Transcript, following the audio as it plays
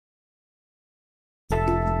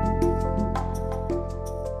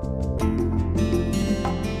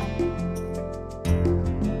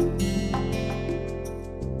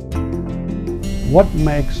What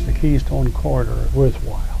makes the Keystone Corridor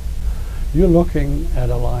worthwhile? You're looking at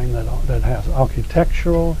a line that has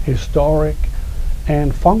architectural, historic,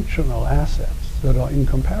 and functional assets that are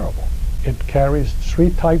incomparable. It carries 3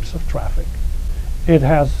 types of traffic. It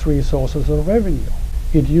has 3 sources of revenue.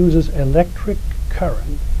 It uses electric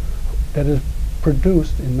current that is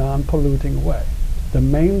produced in non-polluting way. The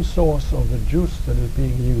main source of the juice that is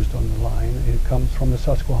being used on the line, it comes from the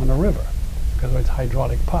Susquehanna River because of its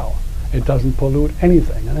hydraulic power. It doesn't pollute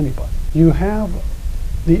anything and anybody. You have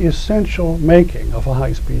the essential making of a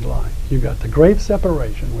high-speed line. You got the grade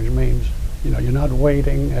separation, which means you're not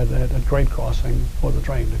waiting at grade crossing for the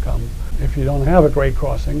train to come. If you don't have a grade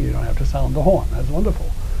crossing, you don't have to sound the horn. That's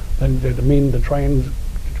wonderful. Then it means the trains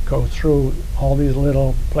go through all these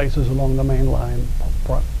little places along the main line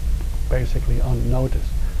basically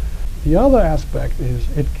unnoticed. The other aspect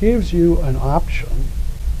is it gives you an option.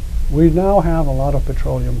 We now have a lot of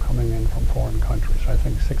petroleum coming in from foreign countries. I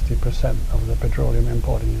think 60% of the petroleum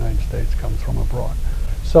imported in the United States comes from abroad.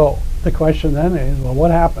 So the question then is, well,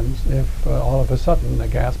 what happens if all of a sudden the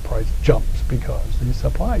gas price jumps because these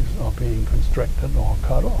supplies are being constricted or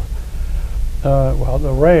cut off? Well,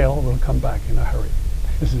 the rail will come back in a hurry.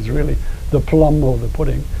 This is really the plum of the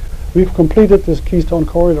pudding. We've completed this Keystone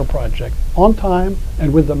Corridor project on time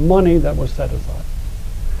and with the money that was set aside.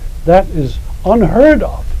 That is unheard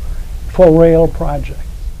of for rail projects.